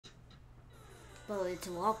Well, it's a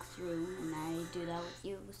walkthrough, and I do that with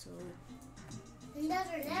you, so.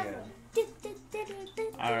 Never. Yeah.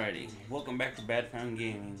 Alrighty, welcome back to BadDad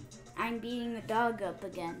Gaming. I'm beating the dog up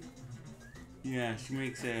again. Yeah, she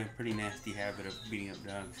makes a pretty nasty habit of beating up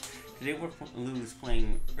dogs. Today Lulu's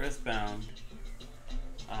playing Earthbound.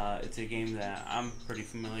 It's a game that I'm pretty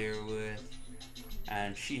familiar with,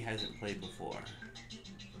 and she hasn't played before.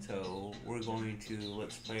 So we're going to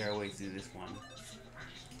let's play our way through this one.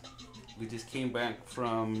 We just came back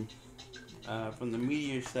from the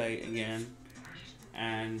meteor site again,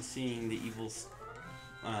 and seeing the evil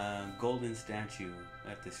golden statue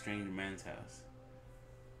at the strange man's house.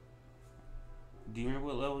 Do you remember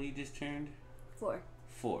what level you just turned? 4.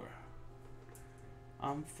 4.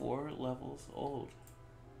 I'm 4 levels old.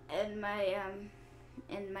 And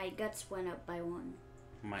my guts went up by 1.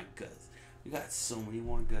 My guts. We got so many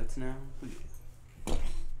more guts now.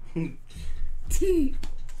 He's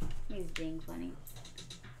being funny.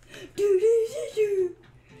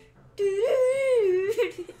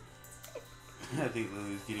 I think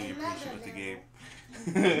Lulu's getting impatient with the game.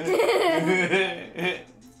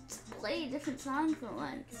 Just play a different song for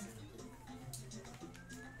once.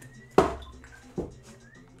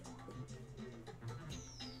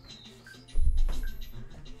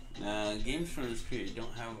 Games from this period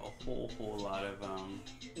don't have a whole lot of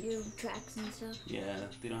New tracks and stuff. yeah,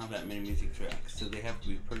 they don't have that many music tracks, so they have to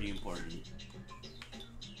be pretty important.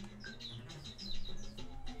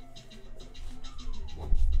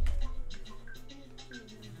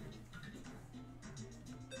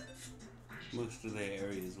 Most of the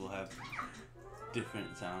areas will have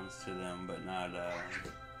different sounds to them, but not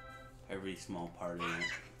every small part in it.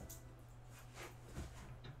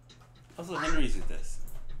 Also, Henry's with this.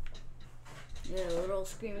 Yeah, a little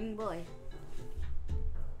screaming boy.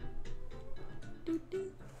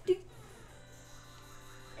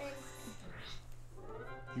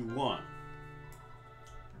 You won.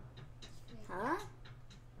 Huh?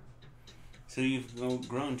 So you've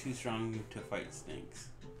grown too strong to fight snakes.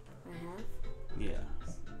 I have. Yeah.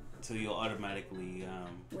 So you'll automatically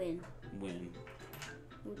Win. win.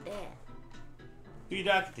 Who that? Who you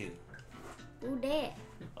talking to? Who that?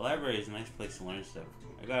 A library is a nice place to learn stuff.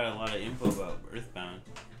 I got a lot of info about Earthbound.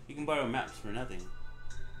 You can borrow maps for nothing.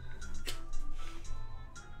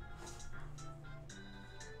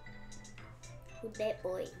 Who that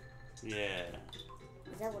boy? Yeah.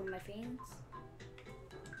 Is that one of my friends?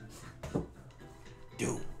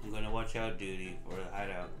 Dude, I'm gonna watch out duty for the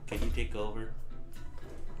hideout. Can you take over?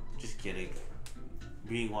 Just kidding.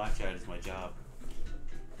 Being watch out is my job.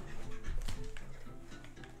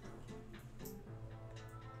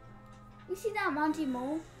 You see that Monty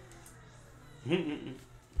Mole?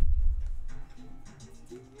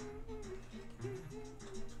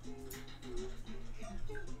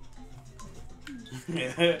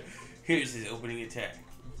 Here's his opening attack.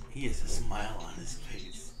 He has a smile on his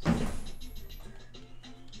face. I'm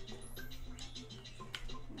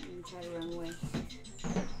gonna try to run away.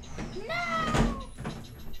 No!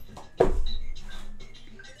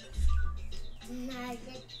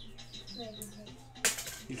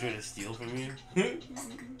 He tried to steal from you?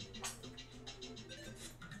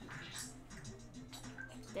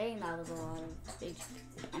 Dang, that was a lot of big.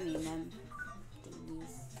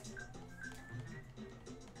 Thingies.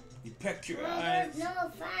 You pecked your Well, eyes. there's no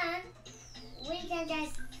fun. We can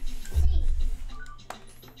just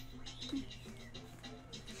see.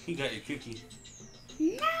 You got your cookie.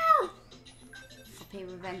 No! I'll pay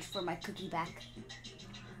revenge for my cookie back.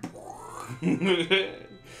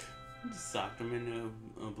 Just socked him into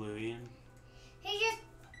oblivion. He just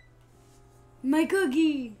My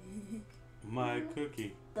cookie! My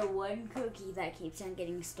cookie. The one cookie that keeps on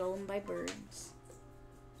getting stolen by birds.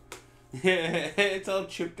 It's all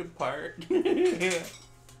chipped apart. Really?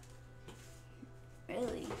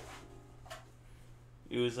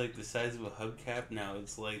 It was like the size of a hubcap. Now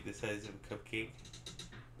it's like the size of a cupcake.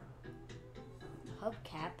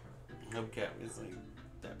 Hubcap? Hubcap is like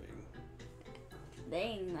that big.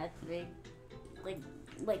 Dang, that's big.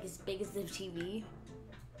 Like as big as the TV.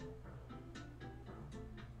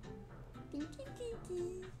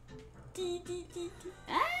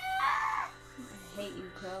 Ah! I hate you,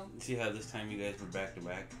 Crow. See how this time you guys were back to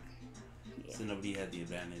back? Yeah. So nobody had the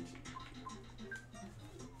advantage.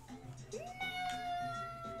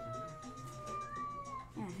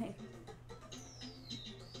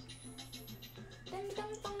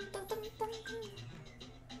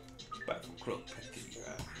 Spiteful crow pecked in your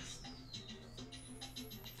eyes.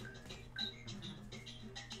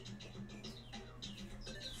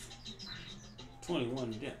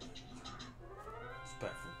 "21 damage.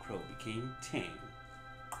 Spiteful crow became tame.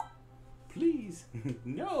 Please cookies?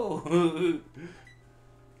 No!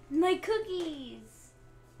 My cookies!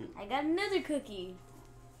 I got another cookie.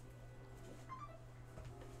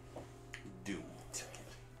 Doom.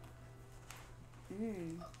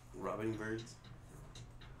 Robbing birds.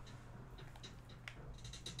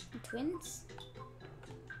 Twins?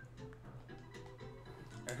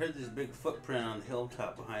 I heard there's a big footprint on the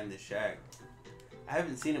hilltop behind the shack. I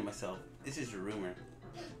haven't seen it myself. It's just a rumor.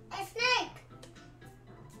 A snake!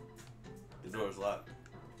 The door's locked.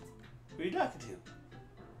 Who are you talking to?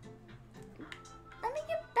 Let me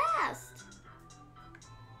get past.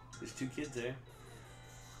 There's 2 kids there.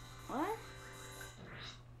 What?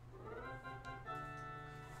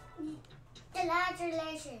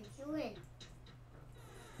 Congratulations, you win.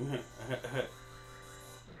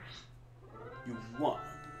 You won.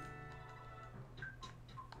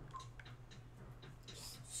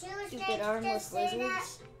 Stupid armless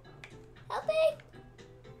lizards. Help me!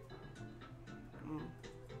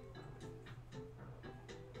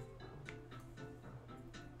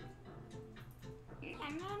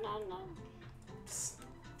 No. Psst,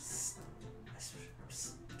 psst, psst,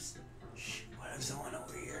 psst, psst. Shh, what if someone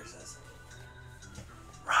overhears us?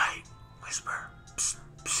 Right, whisper. Psst,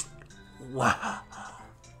 psst. Wow.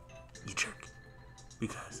 You jerk.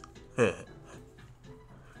 Because.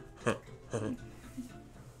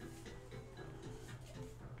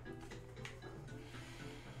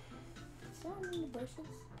 Someone in the bushes.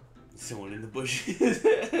 Someone in the bushes.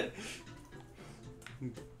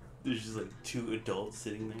 There's just like 2 adults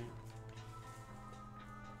sitting there.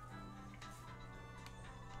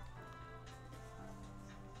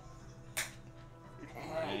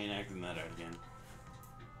 I ain't acting that out again.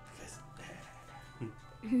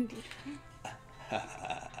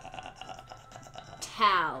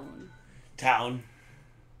 Town.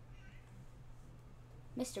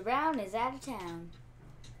 Mr. Brown is out of town.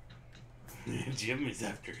 Jim is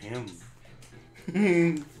after him.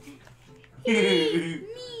 Me. He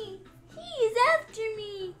is after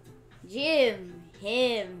me. Jim.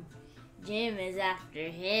 Him. Jim is after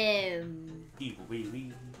him. Evil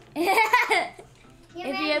baby.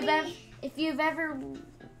 If you've ever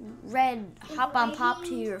read Hop on Pop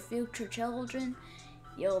to Your Future Children,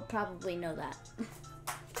 you'll probably know that.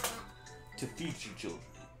 To future children.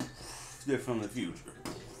 They're from the future.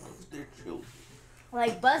 They're children.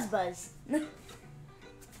 Like Buzz. Read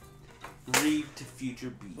to future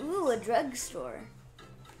bees. Ooh, a drugstore.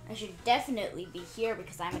 I should definitely be here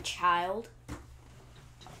because I'm a child.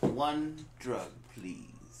 1 drug,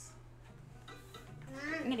 please.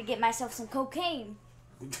 I'm gonna get myself some cocaine.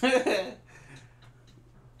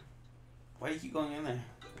 Why do you keep going in there?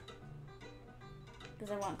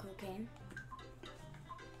 Because I want cocaine.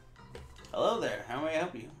 Hello there. How may I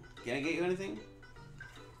help you? Can I get you anything?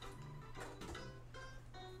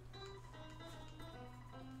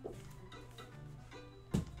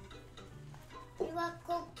 You want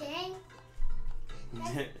cocaine?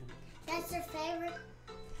 That's your favorite?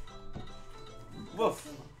 Woof.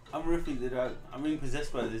 I'm Ruffy the dog. I'm being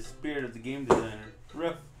possessed by the spirit of the game designer.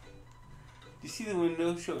 Ruff. Do you see the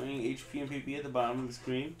window showing HP and PP at the bottom of the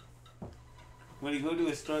screen? When you go to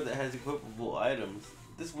a store that has equipable items,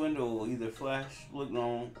 this window will either flash, look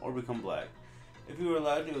normal, or become black. If you are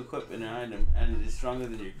allowed to equip an item and it is stronger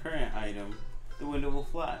than your current item, the window will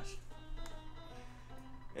flash.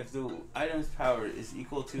 If the item's power is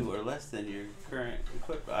equal to or less than your current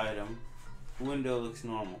equipped item, the window looks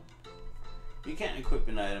normal. If you can't equip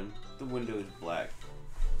an item, the window is black.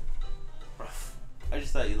 Ruff. I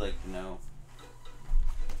just thought you'd like to know.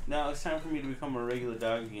 Now it's time for me to become a regular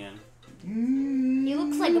dog again. He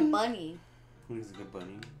looks like a bunny. Looks like a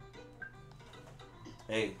bunny.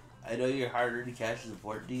 Hey, I know you're harder to catch as a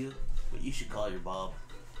port to you, but you should call your Bob.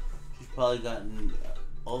 She's probably gotten an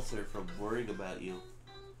ulcer from worrying about you.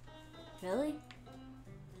 Really?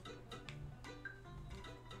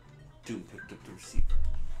 Doom picked up the receiver.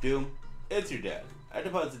 Doom, it's your dad. I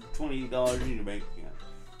deposited $28 in your bank account.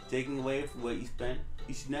 Taking away from what you spent,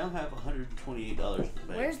 you should now have $128 in the bank.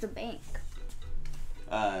 Where's the bank?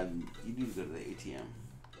 You need to go to the ATM.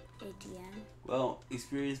 ATM? Well,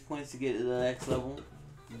 experience points to get to the next level.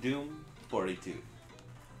 Doom, 42.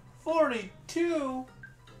 42?!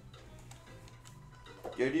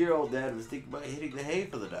 Your dear old dad was thinking about hitting the hay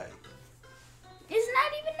for the night. It's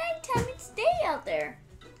not even nighttime, it's day out there.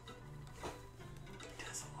 He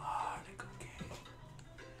does a lot of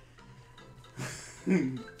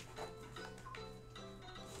cocaine.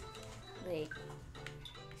 Wait.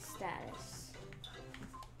 Status.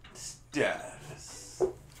 Status.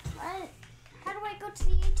 What? How do I go to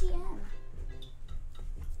the ATM?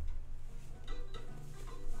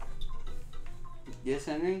 Yes,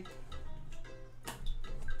 Henry?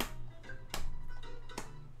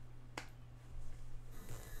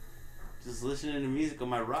 Just listening to music on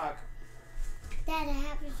my rock. Dad, I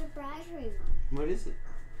have a surprise for you. What is it?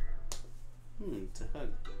 It's a hug.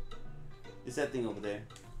 It's that thing over there.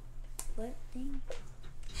 What thing?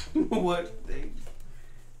 What thing?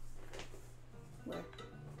 What?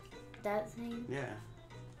 That thing? Yeah.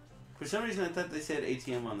 For some reason, I thought they said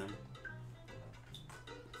ATM on them.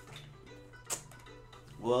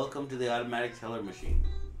 Welcome to the automatic teller machine.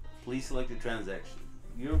 Please select a transaction.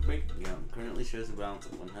 Your bank account currently shows a balance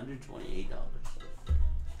of $128.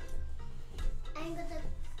 I'm gonna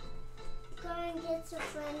go and get some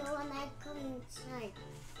friend when I come inside.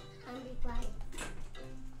 I'll be quiet.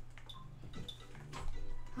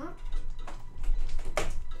 Huh?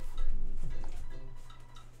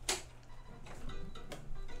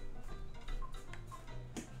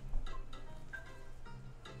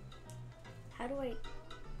 How do I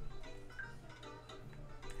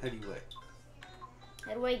what?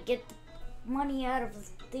 How do I get the money out of the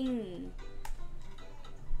thing?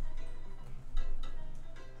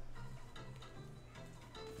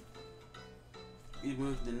 You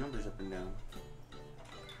move the numbers up and down.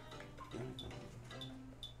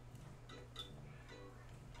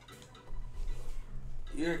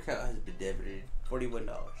 Your account has been debited $41.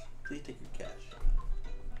 Please take your cash.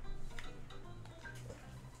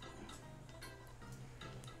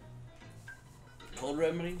 Cold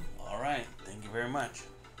remedy? Alright, thank you very much.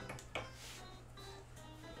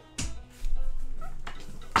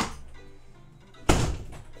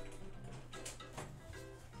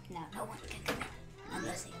 Now no one can come in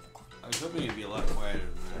unless they have a clock. I was hoping it'd be a lot quieter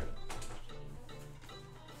than that.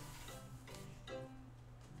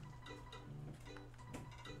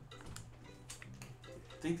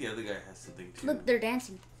 I think the other guy has something too. Look, they're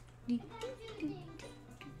dancing.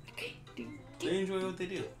 They enjoy what they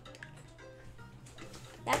do.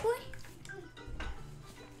 That boy?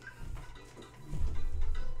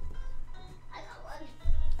 I got one.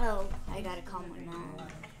 Oh, I gotta call my mom.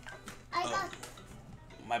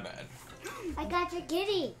 My bad. I got your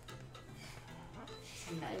kitty.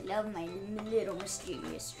 I love my little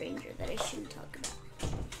mysterious stranger that I shouldn't talk about.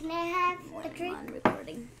 Can I have When a I'm drink? on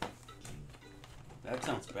recording. That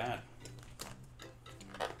sounds bad.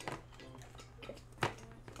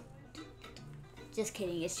 Just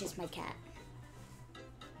kidding, it's just my cat.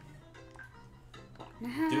 Dude,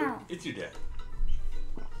 No. it's your dad.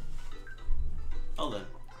 Hold on.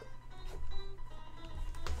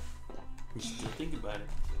 Still think about it.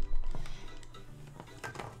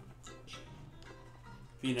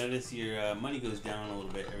 If you notice, your money goes down a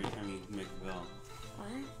little bit every time you make a call. What?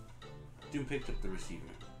 Doom picked up the receiver.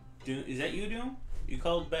 Doom, is that you, Doom? You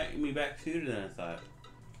called me back sooner than I thought.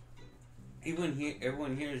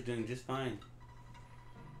 Everyone here is doing just fine.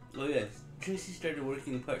 Oh yes, Tracy started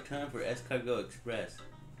working part-time for Escargot Express.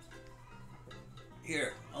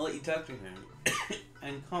 Here, I'll let you talk to her.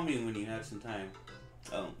 And call me when you have some time.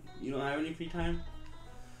 Oh, you don't have any free time?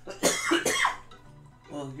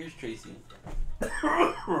 Well, here's Tracy.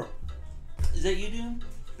 Is that you, Doom?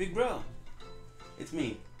 Big bro. It's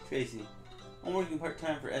me, Tracy. I'm working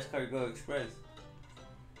part-time for Escargot Express.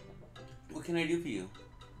 What can I do for you?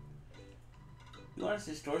 You want us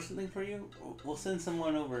to store something for you? We'll send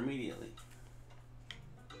someone over immediately.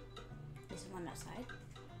 Is one outside?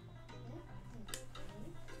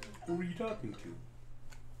 Who are you talking to?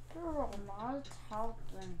 Oh, not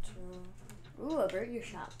talking to. Ooh, a burger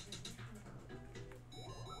shop.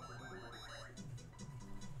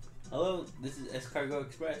 Hello, this is Escargot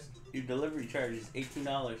Express. Your delivery charge is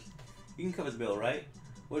 $18. You can cover the bill, right?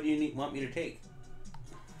 What do you want me to take?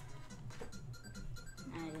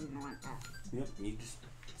 I didn't want that. Yep, you just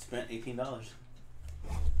spent $18.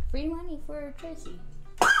 Free money for Tracy.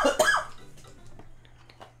 I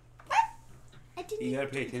didn't. You gotta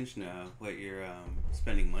pay attention to what you're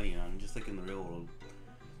spending money on, just like in the real world.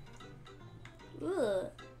 Ugh.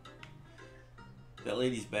 That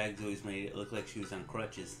lady's bags always made it look like she was on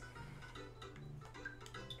crutches.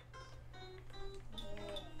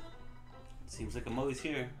 Seems like I'm always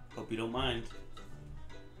here. Hope you don't mind.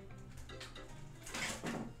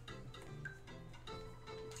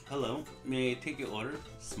 Hello, may I take your order?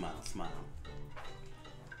 Smile, smile.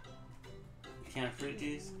 Can of fruit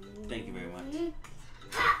juice? Thank you very much.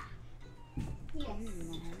 Yes.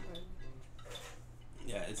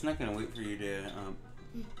 Yeah, it's not gonna wait for you to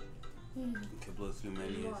blow through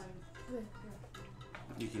menus.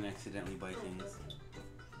 You can accidentally buy things.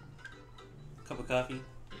 Cup of coffee?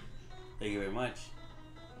 Thank you very much.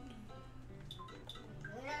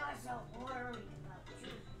 I was so worried about you.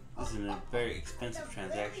 This is a very expensive So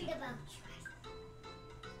transaction. worried about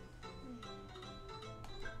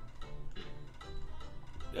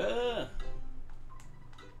you.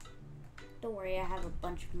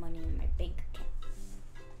 bunch of money in my bank account.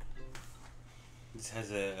 This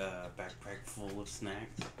has a backpack full of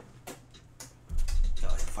snacks.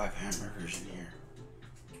 Got like 5 hamburgers in here.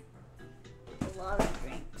 A lot of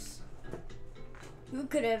drinks. Who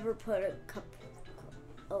could ever put a cup?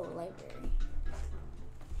 Oh, library.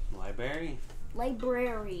 Library?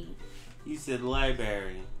 Library. You said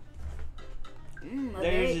library.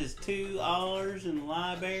 There's just $2 in the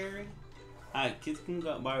library. Hi, kids can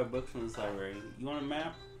go borrow books from this library. You want a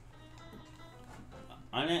map?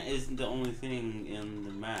 That isn't the only thing in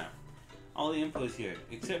the map. All the info is here,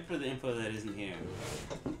 except for the info that isn't here.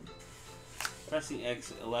 Pressing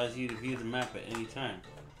X allows you to view the map at any time.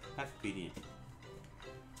 How convenient.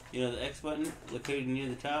 You know the X button located near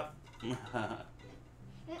the top?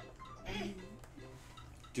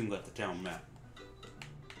 Doom got the town map.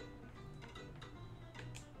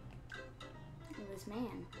 This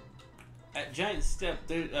man. At Giant Step,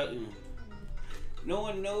 there. No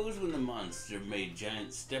one knows when the monster made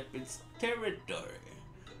Giant Step its territory.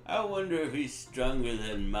 I wonder if he's stronger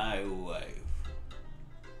than my wife.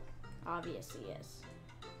 Obviously, yes.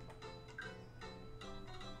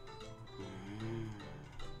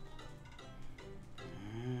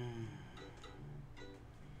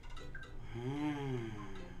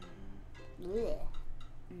 Blech.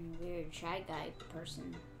 Weird shy guy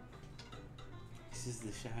person. This is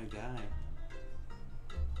the shy guy.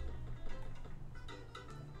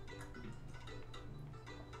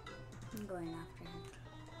 I'm going after him.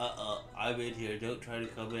 I'm in here. Don't try to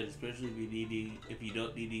come in, especially if you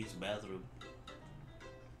don't need to use the bathroom.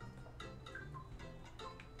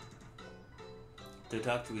 Don't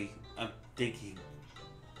talk to me. I'm thinking.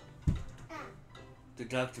 Don't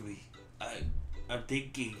talk to me. I'm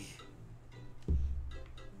thinking.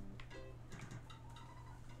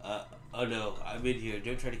 Oh no, I'm in here.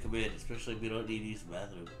 Don't try to come in, especially if you don't need to use the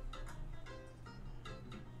bathroom.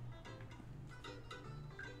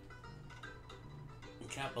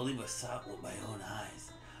 I can't believe I saw it with my own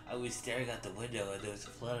eyes. I was staring out the window and there was a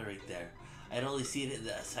fluttering there. I'd only seen it in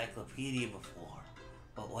the encyclopedia before.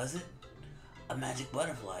 What was it? A magic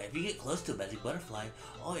butterfly. If you get close to a magic butterfly,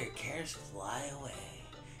 all your cares fly away.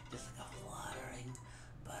 Just like a fluttering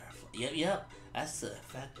butterfly. Yep. That's the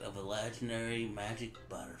effect of a legendary magic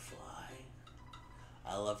butterfly.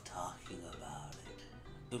 I love talking about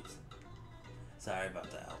it. Oops. Sorry about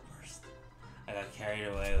the outburst. I got carried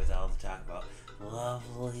away with all the talk about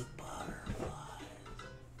lovely butterflies.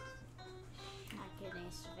 Not kidding,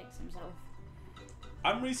 he's to fix himself.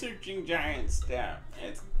 I'm researching Giant Step.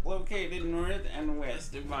 It's located north and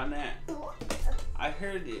west of Bonnet. I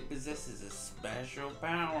heard it possesses a special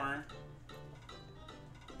power.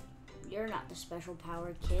 You're not the special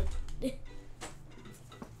power kid.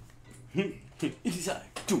 Inside.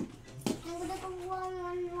 I'm gonna go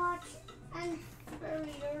on and watch and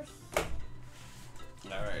furriers.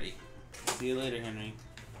 Alrighty. See you later, Henry.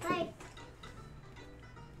 Bye.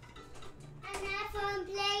 And have fun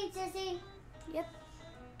playing, Sissy. Yep.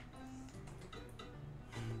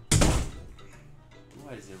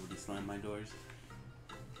 Why does everybody slam my doors?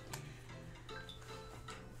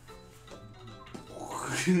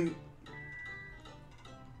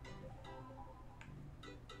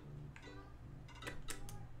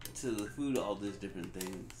 So the food all does different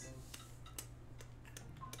things.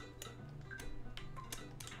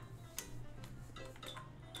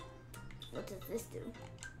 What does this do?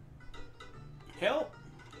 Help!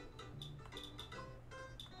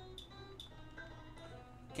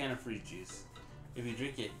 Can of fruit juice. If you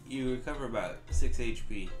drink it, you recover about 6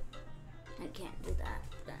 HP. I can't do that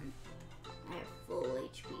then. I have full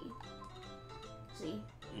HP. See?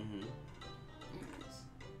 Mm-hmm. Anyways.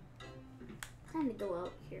 Time to go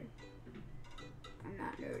out here. I'm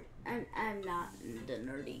not nerd. I'm not the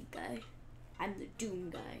nerdy guy. I'm the Doom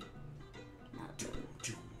guy. Not the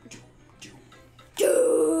Doom. Doom.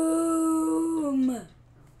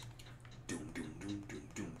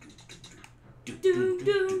 Doom,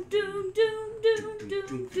 doom, doom, doom, doom,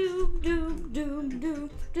 doom, doom, doom, doom, doom,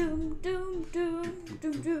 doom, doom, doom,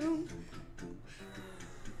 doom, doom.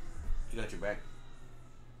 You got your back.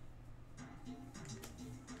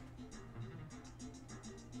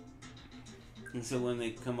 And so when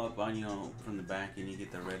they come up on you from the back and you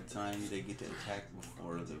get the red sign, they get to attack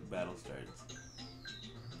before the battle starts.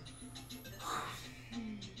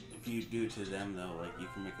 If you do it to them though, like you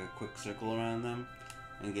can make a quick circle around them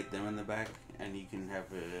and get them in the back, and you can have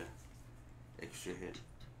a extra hit.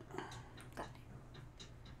 Got it.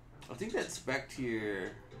 I think that's back to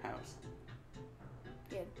your house.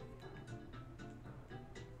 Good.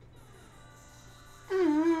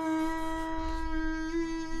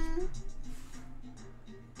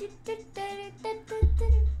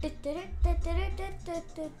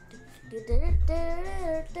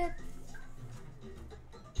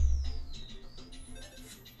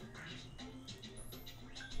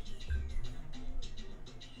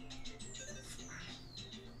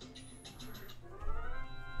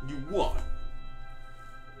 You won.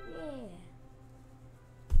 Yeah.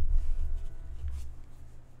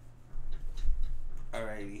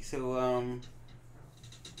 Alrighty, so I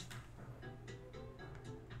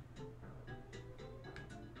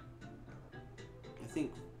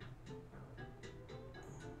think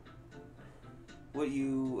what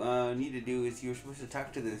you need to do is you're supposed to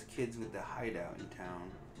talk to those kids with the hideout in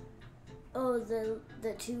town. Oh, the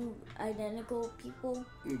two identical people?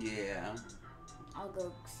 Yeah. I'll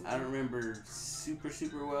go see. I don't remember super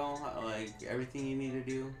well like everything you need to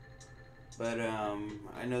do, but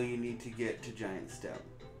I know you need to get to Giant Step,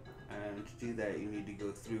 and to do that you need to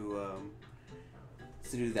go through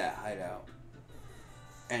that hideout,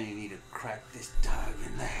 and you need to crack this dog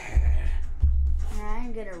in the head. And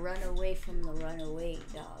I'm gonna run away from the runaway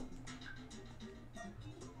dog.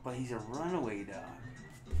 But he's a runaway dog.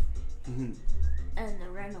 And the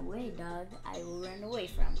runaway dog, I will run away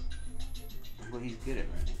from. Well, he's good at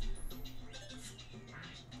running.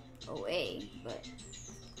 Away, but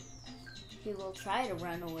he will try to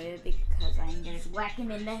run away because I'm gonna whack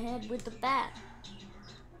him in the head with the bat.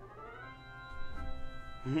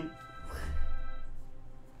 Alright,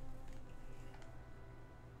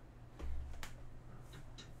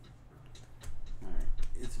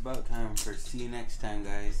 it's about time for see you next time,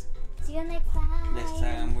 guys. See you next time. Next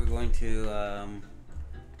time we're going to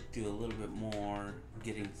do a little bit more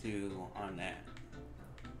getting through on that.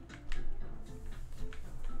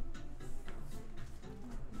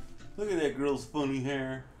 Look at that girl's funny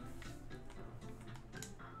hair.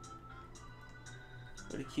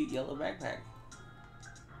 What a cute yellow backpack.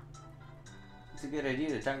 It's a good idea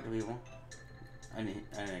to talk to people. I didn't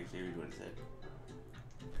actually read what it said.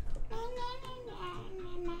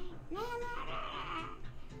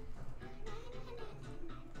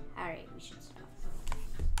 Alright, we should stop.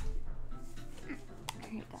 There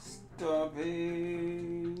you go. Stop it.